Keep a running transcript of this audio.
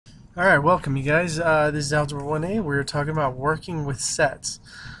Alright, welcome you guys. This is Algebra 1A. We're talking about working with sets.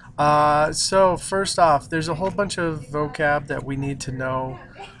 So first off, there's a whole bunch of vocab that we need to know.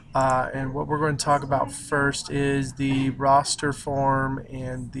 And what we're going to talk about first is the roster form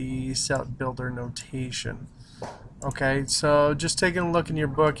and the set builder notation. Okay, so just taking a look in your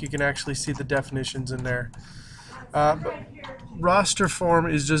book, you can actually see the definitions in there. But roster form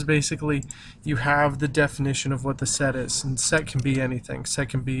is just basically you have the definition of what the set is, and set can be anything. Set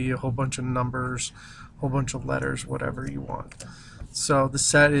can be a whole bunch of numbers, a whole bunch of letters, whatever you want. So the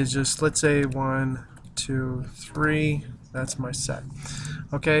set is just, let's say 1, 2, 3. That's my set.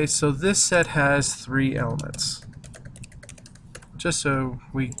 Okay, so this set has 3 elements. Just so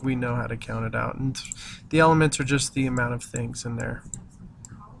we know how to count it out. And the elements are just the amount of things in there.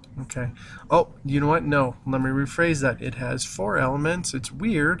 Okay. Oh, you know what? No, let me rephrase that. It has 4 elements. It's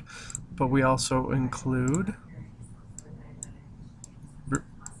weird, but we also include.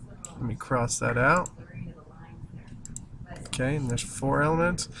 Let me cross that out. Okay, and there's 4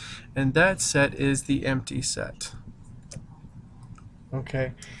 elements, and that set is the empty set.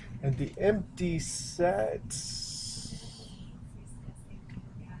 Okay, and the empty set.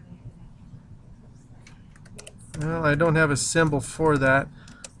 Well, I don't have a symbol for that,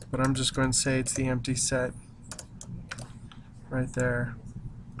 but I'm just going to say it's the empty set right there.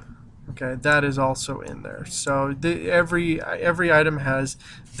 Okay, that is also in there. So every item has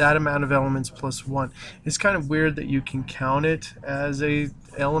that amount of elements plus 1. It's kind of weird that you can count it as a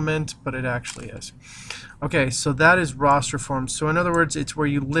element, but it actually is. Okay, so that is roster form. So in other words, it's where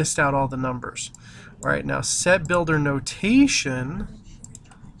you list out all the numbers. All right, now set builder notation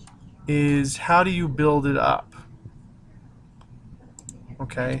is how do you build it up?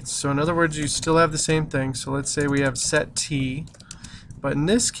 Okay, so in other words, you still have the same thing. So let's say we have set t, but in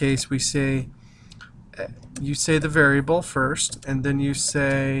this case we say you say the variable first, and then you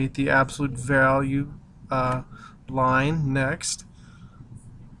say the absolute value line next.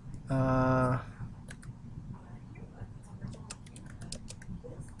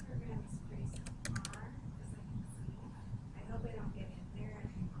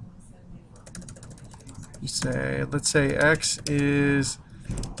 You say, let's say x is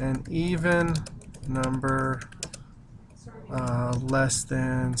an even number less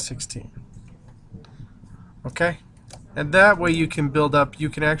than 16. Okay? And that way you can build up, you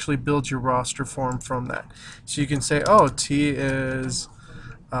can actually build your roster form from that. So you can say, oh, t is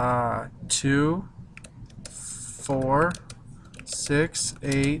 2, 4, 6,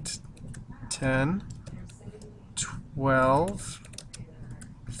 8, 10, 12,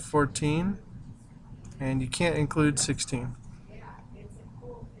 14, and you can't include 16.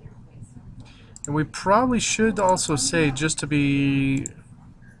 And we probably should also say, just to be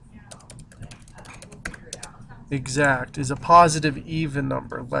exact, is a positive even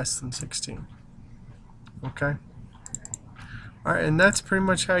number less than 16. Okay? Alright, and that's pretty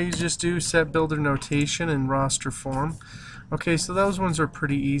much how you just do set builder notation and roster form. Okay, so those ones are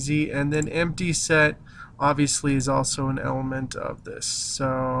pretty easy. And then empty set obviously is also an element of this.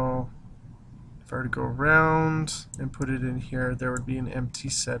 So if I were to go around and put it in here, there would be an empty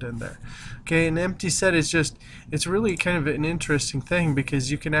set in there. Okay, an empty set is just, it's really kind of an interesting thing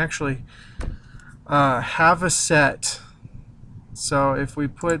because you can actually have a set. So if we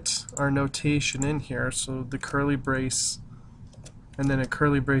put our notation in here, so the curly brace and then a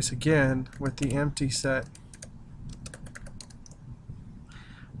curly brace again with the empty set,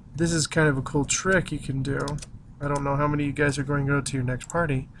 this is kind of a cool trick you can do. I don't know how many of you guys are going to go to your next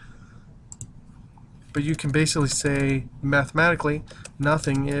party, but you can basically say mathematically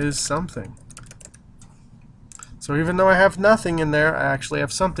nothing is something. So even though I have nothing in there, I actually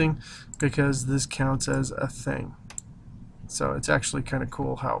have something because this counts as a thing. So it's actually kind of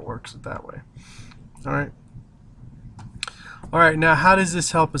cool how it works that way. Alright. Alright, now how does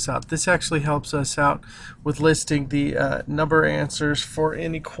this help us out? This actually helps us out with listing the number answers for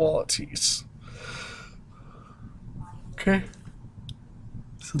inequalities. Okay?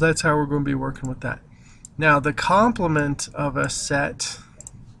 So that's how we're going to be working with that. Now the complement of a set,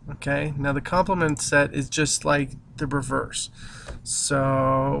 okay, now the complement set is just like the reverse.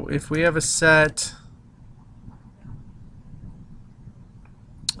 So if we have a set,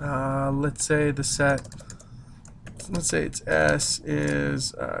 let's say the set, let's say its S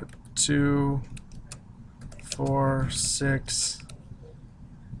is 2, 4, 6,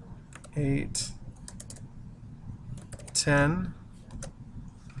 8, 10.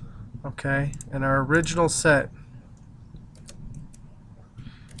 Okay, and our original set,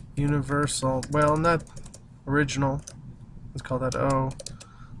 universal, well, not original, let's call that O,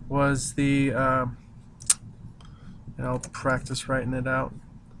 was the, and I'll practice writing it out,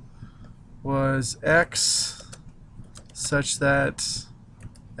 was x such that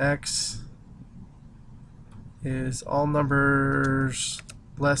x is all numbers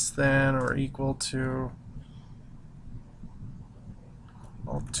less than or equal to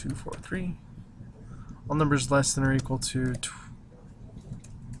all 2, 4, 3. All numbers less than or equal to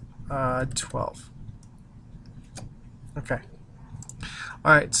 12. Okay.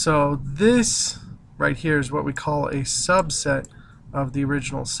 Alright, so this right here is what we call a subset of the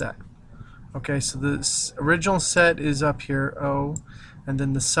original set. Okay, so this original set is up here, O, and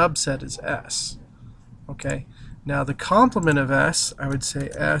then the subset is S. Okay, now the complement of S, I would say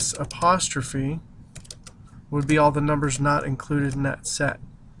S apostrophe, would be all the numbers not included in that set.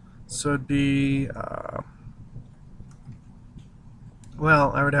 So it'd be,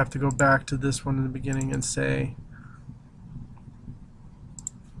 well, I would have to go back to this one in the beginning and say,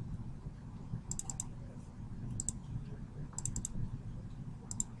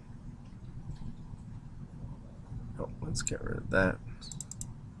 oh, let's get rid of that.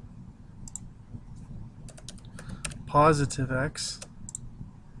 Positive x,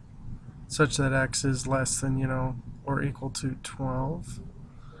 such that x is less than, or equal to 12.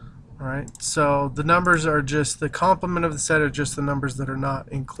 Alright, so the numbers are just, the complement of the set are just the numbers that are not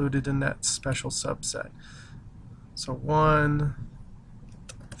included in that special subset. So 1,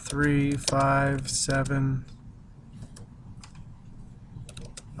 3, 5, 7,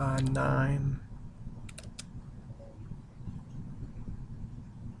 9,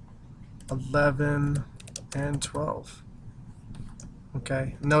 11, and 12.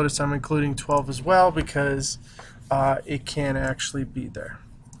 Okay, notice I'm including 12 as well because it can actually be there,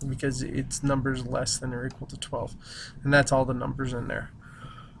 because it's numbers less than or equal to 12, and that's all the numbers in there.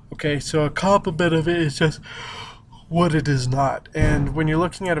 Okay, so a complement of it is just what it is not. And when you're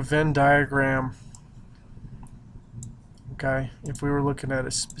looking at a Venn diagram, okay, if we were looking at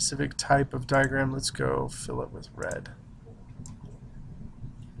a specific type of diagram, let's go fill it with red.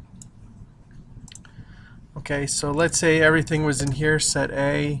 Okay, so let's say everything was in here, set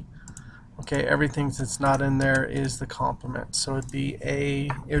A. Okay, everything that's not in there is the complement. So it'd be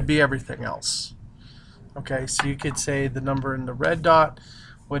it would be everything else. Okay, so you could say the number in the red dot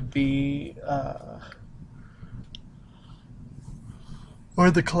would be,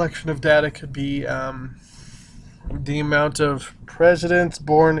 or the collection of data could be the amount of presidents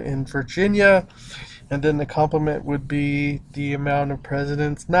born in Virginia, and then the complement would be the amount of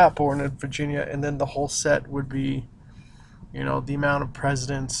presidents not born in Virginia, and then the whole set would be, the amount of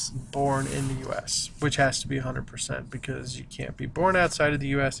presidents born in the U.S., which has to be 100% because you can't be born outside of the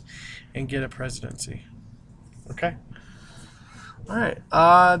U.S. and get a presidency. Okay? Alright,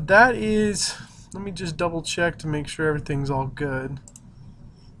 that is, let me just double check to make sure everything's all good.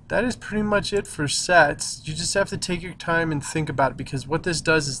 That is pretty much it for sets. You just have to take your time and think about it, because what this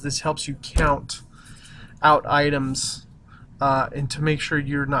does is this helps you count out items, and to make sure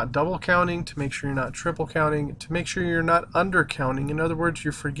you're not double counting, to make sure you're not triple counting, to make sure you're not under counting. In other words,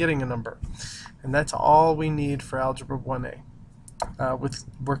 you're forgetting a number. And that's all we need for Algebra 1A with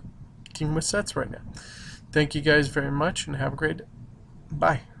working with sets right now. Thank you guys very much, and have a great day.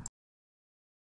 Bye.